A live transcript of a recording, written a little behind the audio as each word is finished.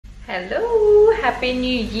Hello, happy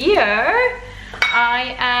new year.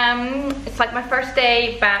 It's like my first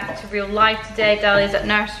day back to real life today. Dahlia's at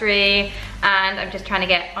nursery and I'm just trying to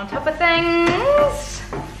get on top of things.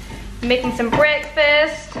 Making some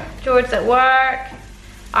breakfast, George's at work.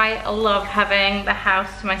 I love having the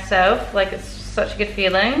house to myself, like it's such a good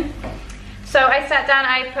feeling. So I sat down,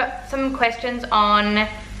 I put some questions on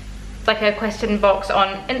like a question box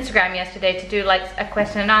on Instagram yesterday to do like a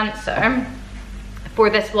question and answer for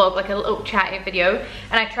this vlog, like a little chatty video,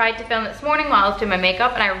 and I tried to film it this morning while I was doing my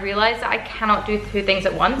makeup, and I realized that I cannot do two things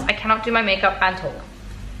at once. I cannot do my makeup and talk.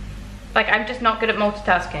 Like, I'm just not good at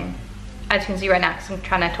multitasking, as you can see right now, because I'm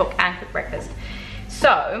trying to talk and cook breakfast.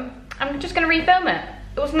 So I'm just gonna refilm it.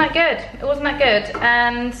 It wasn't that good. It wasn't that good,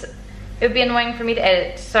 and it would be annoying for me to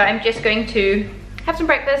edit. So I'm just going to have some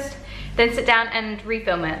breakfast, then sit down and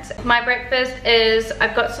refilm it. My breakfast is,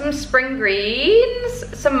 I've got some spring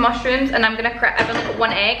greens, some mushrooms, and I'm gonna crack, I've only got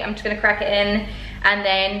one egg. I'm just gonna crack it in and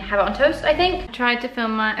then have it on toast, I think. I tried to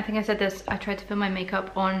film my, I think I said this, I tried to film my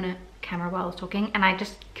makeup on camera while I was talking, and I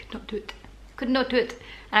just could not do it. Could not do it.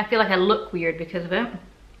 And I feel like I look weird because of it. I'm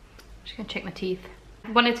just gonna check my teeth. I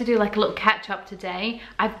wanted to do like a little catch up today.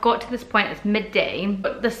 I've got to this point, it's midday,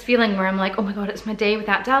 but this feeling where I'm like, oh my god, it's my day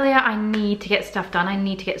without Dahlia. I need to get stuff done. I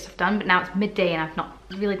need to get stuff done, but now it's midday and I've not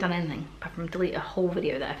really done anything apart from delete a whole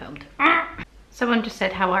video that I filmed. Someone just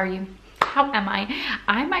said, how are you? How am I?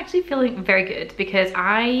 I'm actually feeling very good because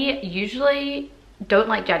I usually don't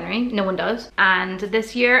like January. No one does. And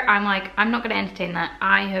this year I'm like, I'm not gonna entertain that.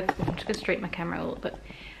 I'm just gonna straighten my camera a little bit.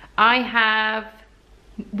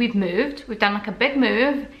 We've moved, we've done like a big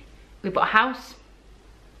move, we've bought a house,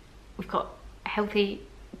 we've got a healthy,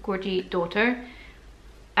 gorgy daughter,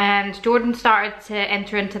 and Jordan started to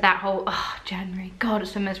enter into that whole, oh, January, god,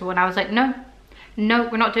 it's so miserable, and I was like, no,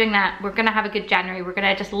 we're not doing that. We're gonna have a good January. We're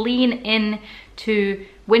gonna just lean in to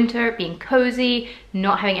winter, being cozy,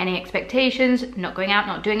 not having any expectations, not going out,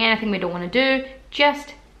 not doing anything we don't want to do,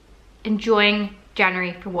 just enjoying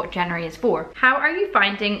January for what January is for. How are you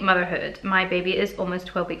finding motherhood? My baby is almost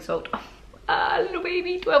 12 weeks old. Oh, little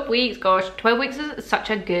baby, 12 weeks, gosh. 12 weeks is such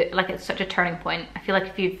a good, like it's such a turning point. I feel like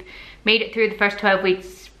if you've made it through the first 12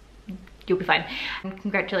 weeks, you'll be fine. And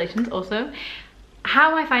congratulations also.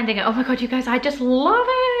 How am I finding it? Oh my god, you guys, I just love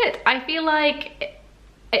it. I feel like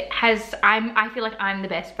I feel like I'm the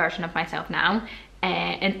best version of myself now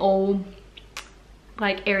in all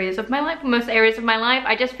like areas of my life, most areas of my life.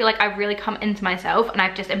 I just feel like I've really come into myself and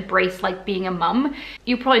I've just embraced like being a mum.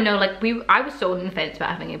 You probably know, like I was so on the fence about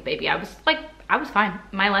having a baby. I was fine.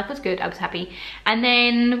 My life was good. I was happy. And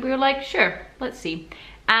then we were like, sure, let's see.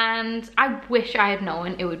 And I wish I had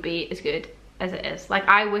known it would be as good as it is. Like,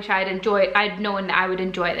 I wish I'd known that I would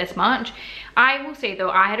enjoy it this much. I will say though,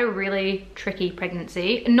 I had a really tricky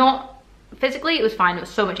pregnancy. Not physically, it was fine. It was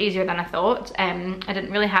so much easier than I thought. I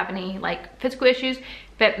didn't really have any like physical issues,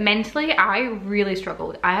 but mentally I really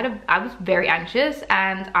struggled. I was very anxious,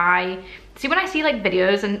 and I see when I see like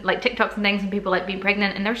videos and like TikToks and things and people like being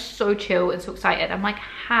pregnant and they're so chill and so excited, I'm like,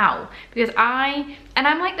 how? Because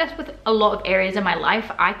I'm like this with a lot of areas in my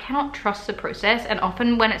life. I cannot trust the process, and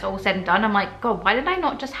often when it's all said and done, I'm like, god, why did I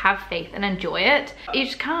not just have faith and enjoy it? You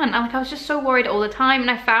just can't. I was just so worried all the time,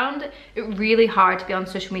 and I found it really hard to be on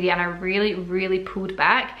social media, and I really pulled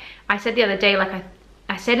back. I said the other day, like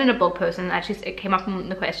I said in a blog post, and actually it came up in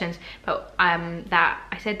the questions, but that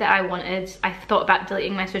I said that I thought about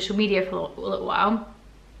deleting my social media for a little while.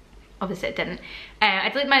 Obviously it didn't. I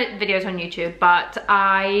deleted my videos on YouTube, but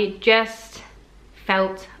I just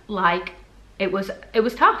felt like it was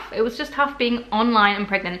tough. It was just tough being online and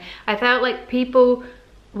pregnant. I felt like people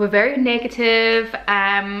were very negative.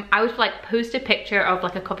 I would like post a picture of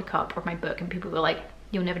like a coffee cup or my book, and people were like,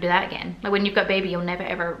 you'll never do that again. Like, when you've got a baby, you'll never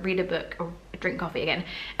ever read a book or drink coffee again.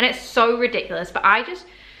 And it's so ridiculous, but I just,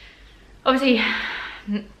 obviously,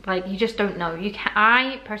 like, you just don't know.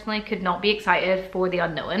 I personally could not be excited for the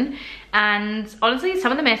unknown. And honestly,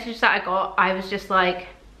 some of the messages that I got, I was just like,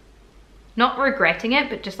 not regretting it,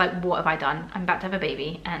 but just like, what have I done? I'm about to have a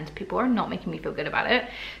baby and people are not making me feel good about it.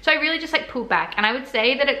 So I really just like pulled back, and I would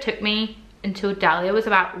say that it took me until Dahlia was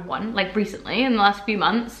about 1, like recently in the last few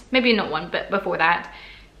months, maybe not 1, but before that,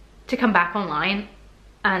 to come back online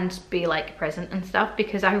and be like present and stuff,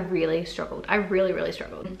 because I really struggled. I really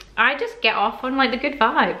struggled. I just get off on like the good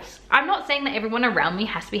vibes. I'm not saying that everyone around me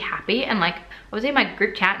has to be happy, and like obviously in my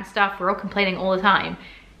group chat and stuff, we're all complaining all the time,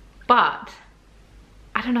 but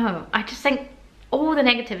I don't know, I just think all the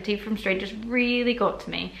negativity from strangers really got to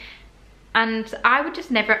me. And I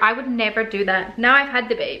would never do that. Now I've had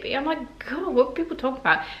the baby, I'm like, god, what people talk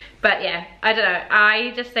about? But yeah, I don't know.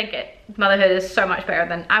 I just think motherhood is so much better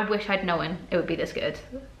than, I wish I'd known it would be this good.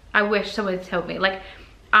 I wish someone had told me. Like,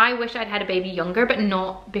 I wish I'd had a baby younger, but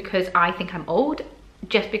not because I think I'm old,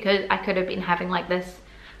 just because I could have been having like this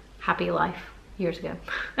happy life years ago.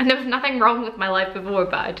 And there was nothing wrong with my life before,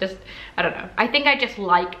 but I don't know. I think I just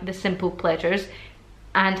like the simple pleasures,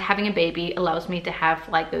 and having a baby allows me to have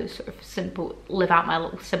like those sort of simple, live out my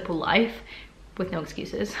little simple life with no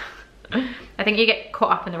excuses. I think you get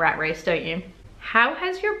caught up in the rat race, don't you? How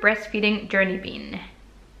has your breastfeeding journey been?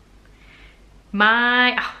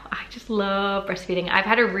 I just love breastfeeding. I've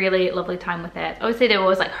had a really lovely time with it. Obviously there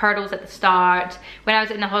was like hurdles at the start. When I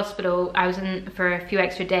was in the hospital, I was in for a few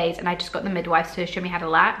extra days, and I just got the midwives to show me how to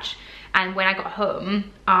latch. And when I got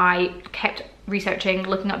home, I kept researching,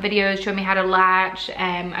 looking up videos, showing me how to latch.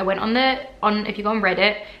 I went if you go on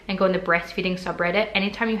Reddit and go on the breastfeeding subreddit,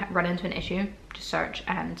 anytime you run into an issue, just search,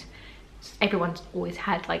 and everyone's always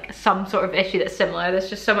had like some sort of issue that's similar. There's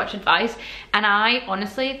just so much advice, and I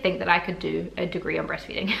honestly think that I could do a degree on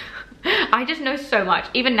breastfeeding. I just know so much.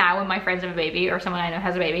 Even now when my friends have a baby, or someone I know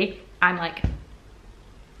has a baby, I'm like,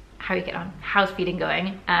 how are you getting on? How's feeding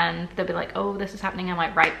going? And they'll be like, oh, this is happening. I'm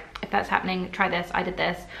like, right, if that's happening, try this, I did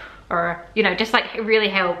this. Or, you know, just like really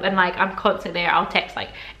help. And like, I'm constantly there. I'll text like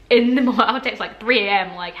in the morning, I'll text like 3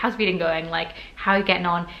 AM, like, how's feeding going? Like, how are you getting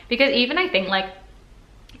on? Because even I think like,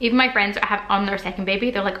 even my friends that have on their second baby,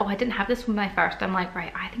 they're like, oh, I didn't have this with my first. I'm like,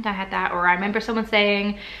 right, I think I had that. Or I remember someone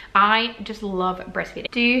saying, I just love breastfeeding.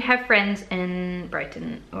 Do you have friends in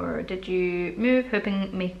Brighton, or did you move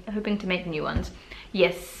hoping to make new ones?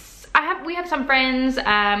 Yes, we have some friends.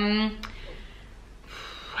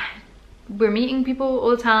 We're meeting people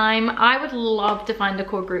all the time. I would love to find a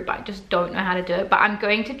core group, but I just don't know how to do it. But I'm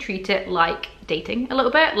going to treat it like dating a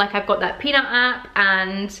little bit. Like, I've got that Peanut app,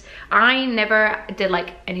 and I never did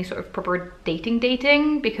like any sort of proper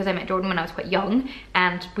dating because I met Jordan when I was quite young,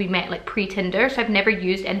 and we met like pre-Tinder, so I've never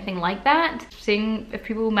used anything like that. Seeing if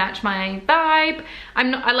people match my vibe.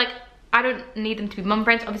 I don't need them to be mum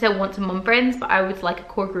friends. Obviously I want some mum friends, but I would like a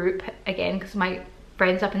core group again, because my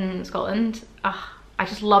friends up in Scotland, I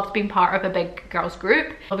just loved being part of a big girls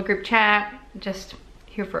group. Love a group chat, just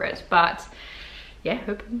here for it. But yeah,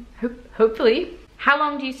 hopefully. How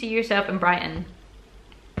long do you see yourself in Brighton?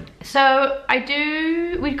 So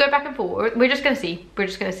we go back and forth. We're just gonna see.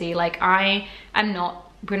 Like, we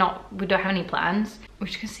don't have any plans. We're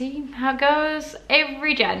just gonna see how it goes.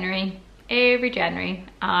 Every January,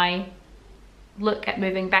 I look at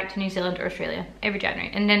moving back to New Zealand or Australia. Every January.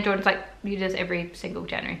 And then Jordan's like, you do this every single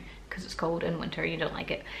January, because it's cold in winter, you don't like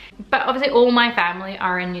it. But obviously all my family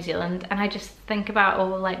are in New Zealand, and I just think about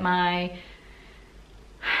all like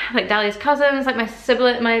Dahlia's cousins, like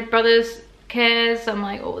my brother's kids. I'm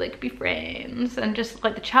like, oh, they could be friends, and just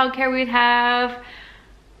like the childcare we'd have,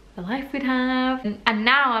 the life we'd have. And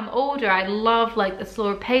now I'm older, I love like the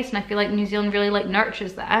slower pace, and I feel like New Zealand really like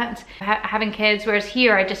nurtures that. Having kids, whereas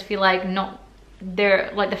here I just feel like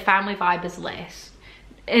the family vibe is less.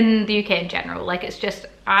 In the UK in general, like, it's just,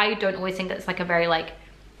 I don't always think that it's like a very like,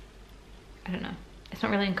 I don't know, it's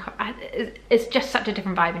not really, it's just such a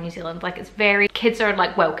different vibe in New Zealand. Like, it's very, kids are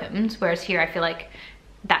like welcomed, whereas here I feel like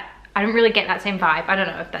that I don't really get that same vibe. I don't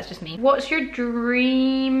know if that's just me. What's your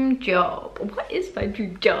dream job? What is my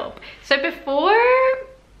dream job? So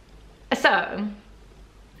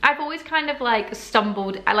I've always kind of like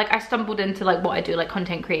stumbled into like what I do, like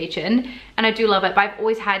content creation, and I do love it, but I've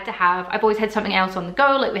always had something else on the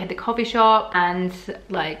go. Like, we had the coffee shop, and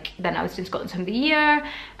like then I was in Scotland Time of the Year,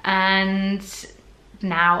 and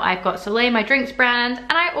now I've got Soleil, my drinks brand.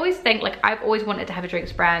 And I always think like I've always wanted to have a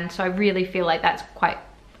drinks brand, so I really feel like that's quite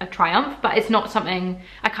a triumph, but it's not something,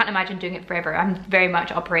 I can't imagine doing it forever. I'm very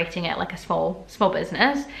much operating it like a small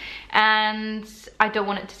business, and I don't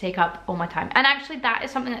want it to take up all my time. And actually that is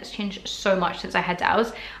something that's changed so much since I had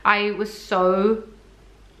Dows. I was so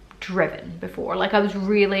driven before, like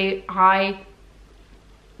I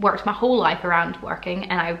worked my whole life around working,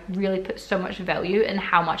 and I really put so much value in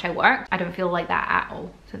how much I worked. I don't feel like that at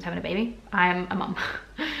all since having a baby. I'm a mum.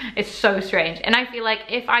 It's so strange. And I feel like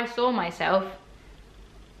if I saw myself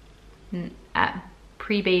at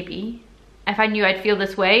pre-baby, if I knew I'd feel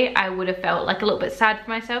this way, I would have felt like a little bit sad for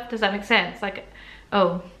myself. Does that make sense? Like,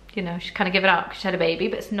 oh, you know, she's kind of given up because she had a baby,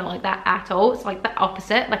 but it's not like that at all. It's like the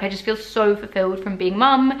opposite. Like, I just feel so fulfilled from being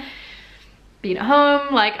mum, being at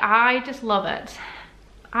home. Like, I just love it.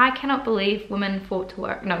 I cannot believe women fought to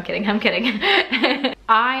work. No, I'm kidding.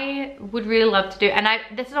 I would really love to do, and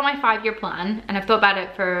this is on my 5-year plan, and I've thought about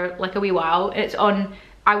it for like a wee while. It's on,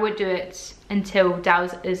 I would do it until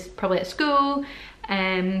Dows is probably at school,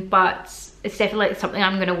 but it's definitely something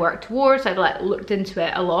I'm going to work towards. I've like looked into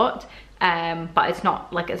it a lot, but it's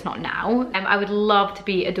not now. I would love to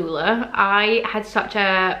be a doula. I had such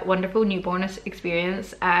a wonderful newborn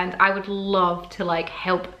experience, and I would love to like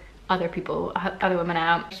help other people, other women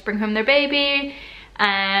out, just bring home their baby,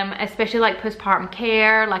 especially like postpartum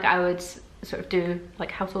care. Like I would sort of do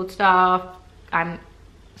like household stuff. I'm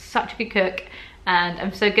such a good cook, and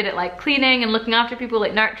I'm so good at like cleaning and looking after people,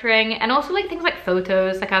 like nurturing, and also like things like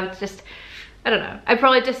photos. Like I would just, I don't know, I'd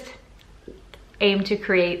probably just aim to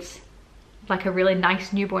create like a really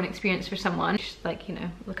nice newborn experience for someone. Just like, you know,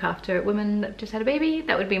 look after women that just had a baby.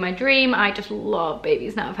 That would be my dream. I just love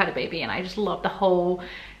babies now. I've had a baby and I just love the whole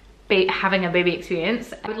having a baby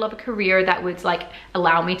experience. I would love a career that would like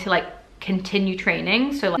allow me to like continue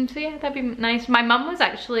training. So yeah, that'd be nice. My mum was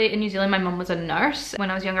actually in New Zealand. My mum was a nurse. When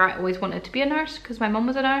I was younger, I always wanted to be a nurse because my mum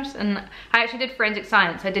was a nurse, and I actually did forensic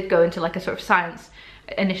science. I did go into like a sort of science,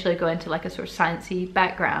 initially go into like a sort of sciencey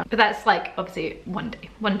background, but that's like obviously one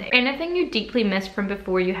day. Anything you deeply missed from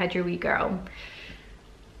before you had your wee girl?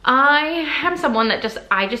 I am someone that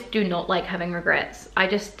I just do not like having regrets.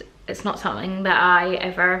 It's not something that I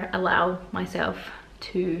ever allow myself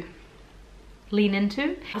to lean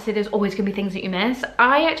into. Obviously there's always gonna be things that you miss.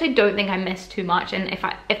 I actually don't think I miss too much, and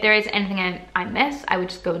if there is anything I miss, I would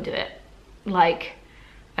just go and do it. Like,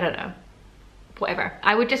 I don't know, whatever,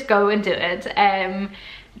 I would just go and do it.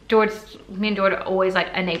 Me and George are always like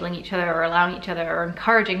enabling each other, or allowing each other, or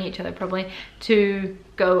encouraging each other probably to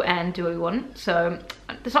go and do what we want. So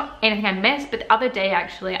there's not anything I miss. But the other day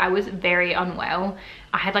actually I was very unwell.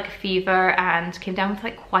 I had like a fever and came down with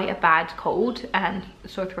like quite a bad cold and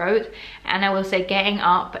sore throat, and I will say getting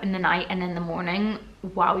up in the night and in the morning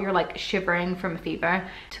while you're like shivering from a fever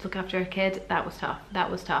to look after a kid, that was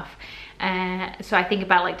tough. So I think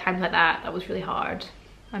about like times like that was really hard.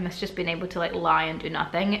 I miss just being able to like lie and do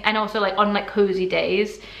nothing. And also like on like cozy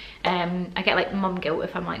days, I get like mum guilt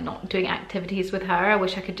if I'm like not doing activities with her. I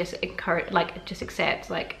wish I could just encourage, like just accept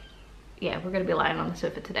like, yeah, we're gonna be lying on the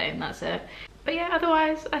sofa today and that's it. But yeah,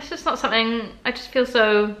 otherwise that's just not something. I just feel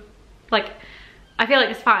so like, I feel like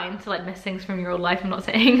it's fine to like miss things from your old life. I'm not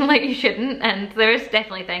saying like you shouldn't, and there is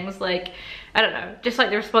definitely things like, I don't know, just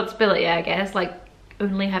like the responsibility, I guess, like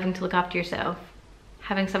only having to look after yourself,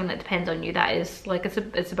 having someone that depends on you, that is like,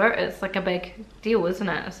 it's like a big deal, isn't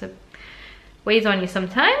it? It weighs on you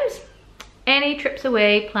sometimes. Any trips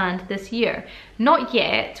away planned this year? Not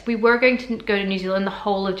yet. We were going to go to New Zealand the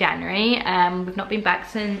whole of January. We've not been back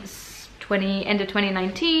since end of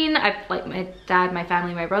 2019. I've like my dad, my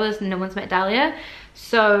family, my brothers, no one's met Dahlia.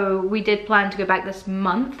 So we did plan to go back this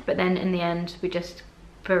month, but then in the end we just,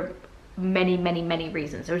 for many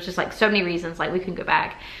reasons, there was just like so many reasons like we couldn't go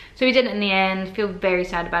back, so we didn't in the end. Feel very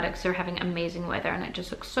sad about it because they're having amazing weather and it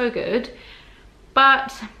just looks so good,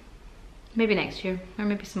 but maybe next year or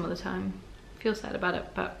maybe some other time. Feel sad about it,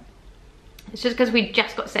 but it's just because we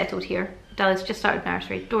just got settled here. Dahlia's just started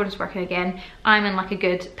nursery, Jordan's working again, I'm in like a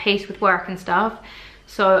good pace with work and stuff,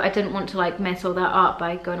 so I didn't want to like mess all that up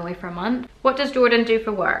by going away for a month. What does Jordan do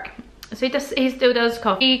for work? So he still does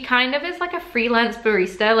coffee. He kind of is like a freelance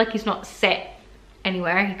barista, like he's not set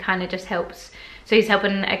anywhere, he kind of just helps. So he's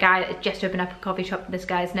helping a guy that just opened up a coffee shop. This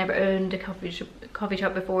guy's never owned a coffee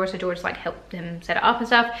shop before, so George like helped him set it up and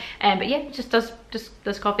stuff. But yeah, just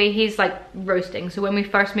does coffee. He's like roasting. So when we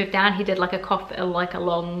first moved down, he did like a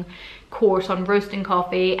long course on roasting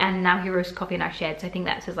coffee, and now he roasts coffee in our shed. So I think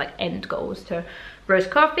that's his like end goal, is to roast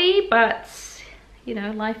coffee, but you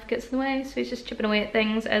know, life gets in the way, so he's just chipping away at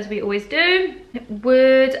things as we always do.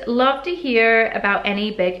 Would love to hear about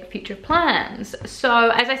any big future plans.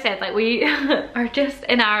 So as I said, like we are just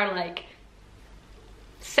in our like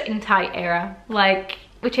sitting tight era. Like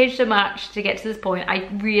we changed so much to get to this point. I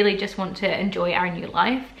really just want to enjoy our new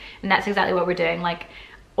life, and that's exactly what we're doing. Like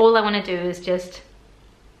all I want to do is just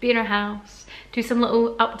be in our house, do some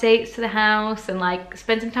little updates to the house, and like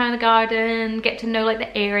spend some time in the garden, get to know like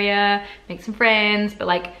the area, make some friends, but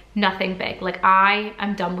like nothing big. Like I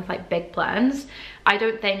am done with like big plans. I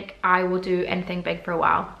don't think I will do anything big for a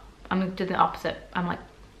while. I'm gonna do the opposite. I'm like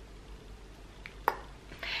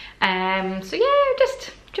so yeah,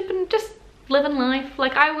 just living life.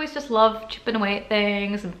 Like I always just love chipping away at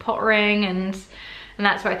things and pottering and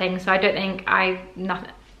that sort of thing. So I don't think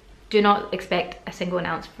do not expect a single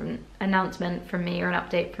announcement from me or an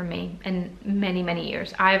update from me in many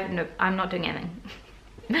years. I'm not doing anything.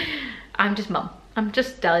 I'm just mum. I'm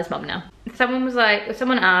just Dahlia's mum now.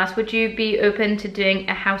 Someone asked, would you be open to doing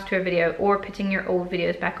a house tour video or putting your old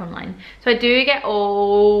videos back online? So I do get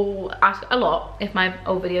asked a lot if my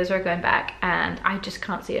old videos are going back, and I just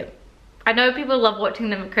can't see it. I know people love watching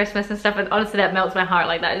them at Christmas and stuff, and honestly that melts my heart.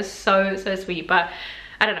 Like that is so sweet, but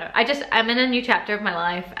I don't know, I'm in a new chapter of my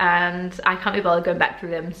life and I can't be bothered going back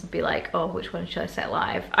through them to be like, oh, which one should I set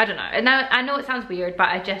live? I don't know. And now I know it sounds weird, but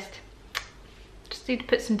I just need to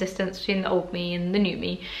put some distance between the old me and the new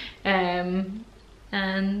me. And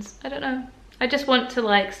I don't know, I just want to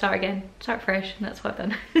like start again, start fresh, and that's what I've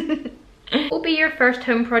done. What will be your first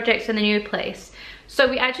home projects in the new place? So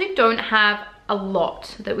we actually don't have a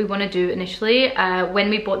lot that we want to do initially. When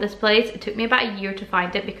we bought this place, it took me about a year to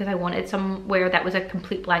find it because I wanted somewhere that was a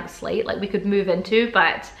complete blank slate, like we could move into,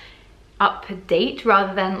 but up to date,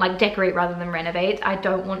 rather than like decorate rather than renovate. I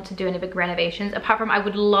don't want to do any big renovations, apart from I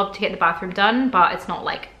would love to get the bathroom done, but it's not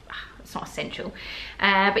like, it's not essential.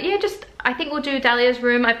 But yeah, just I think we'll do Dahlia's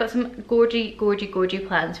room. I've got some gorgy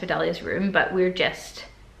plans for Dahlia's room, but we're just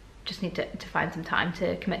need to find some time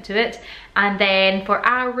to commit to it. And then for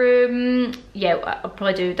our room, yeah, I'll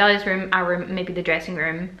probably do Dahlia's room, our room, maybe the dressing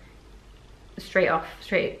room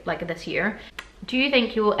straight like this year. Do you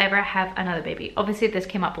think you will ever have another baby? Obviously this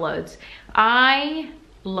came up loads. I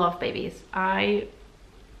love babies. I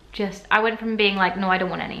went from being like, no, I don't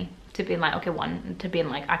want any, to being like, okay, one, to being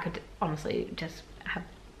like, I could honestly just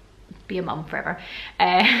be a mum forever,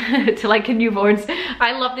 to like newborns.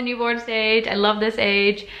 I love the newborn stage, I love this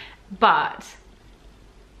age, but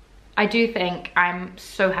I do think I'm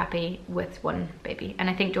so happy with one baby, and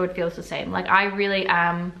I think George feels the same. Like I really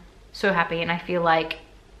am so happy, and I feel like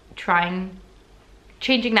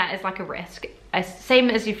changing that is like a risk, same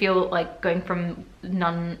as you feel like going from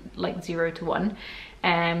none, like 0 to 1.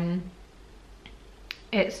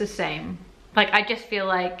 It's the same. Like I just feel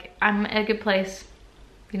like I'm in a good place.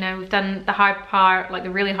 You know, we've done the hard part, like the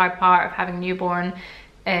really hard part of having a newborn,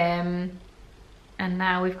 and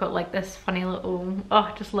now we've got like this funny little,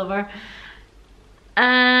 oh, just love her.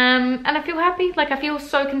 And I feel happy, like I feel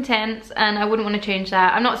so content, and I wouldn't want to change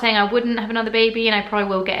that. I'm not saying I wouldn't have another baby, and I probably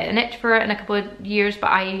will get an itch for it in a couple of years,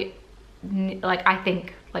 but I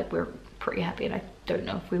think like we're pretty happy, and I don't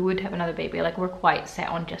know if we would have another baby. Like we're quite set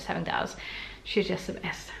on just having Daz. She's just the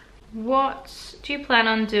best. What do you plan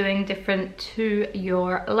on doing different to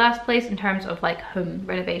your last place in terms of like home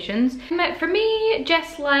renovations? For me,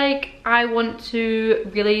 just like I want to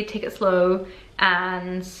really take it slow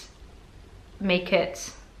and make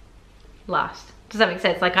it last. Does that make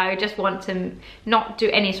sense? Like I just want to not do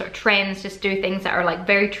any sort of trends, just do things that are like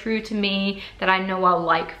very true to me, that I know I'll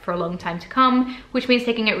like for a long time to come, which means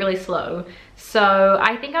taking it really slow. So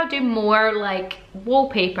I think I'll do more like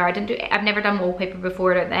wallpaper. I've never done wallpaper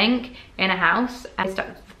before, I don't think, in a house. I stuck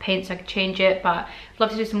with paint so I could change it, but I'd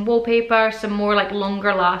love to do some wallpaper, some more like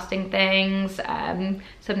longer lasting things,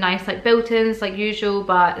 some nice like built-ins like usual,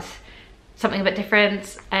 but something a bit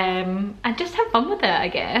different, and just have fun with it, I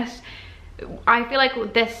guess. I feel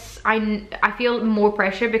like this, I feel more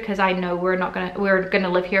pressure because I know we're gonna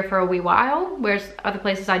live here for a wee while, whereas other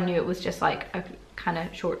places I knew it was just like a kind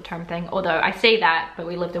of short-term thing. Although I say that, but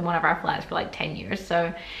we lived in one of our flats for like 10 years.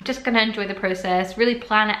 So just gonna enjoy the process, really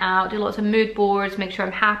plan it out, do lots of mood boards, make sure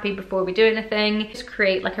I'm happy before we do anything. Just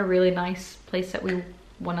create like a really nice place that we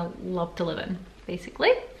love to live in,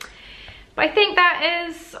 basically. But I think that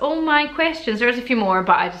is all my questions. There's a few more,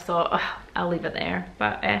 but I just thought, oh, I'll leave it there.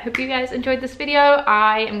 But I hope you guys enjoyed this video.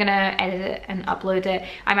 I am gonna edit it and upload it.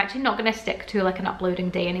 I'm actually not gonna stick to like an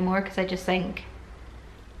uploading day anymore because I just think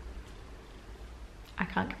I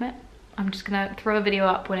can't commit. I'm just gonna throw a video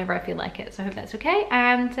up whenever I feel like it. So I hope that's okay.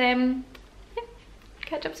 And yeah,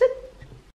 catch up soon.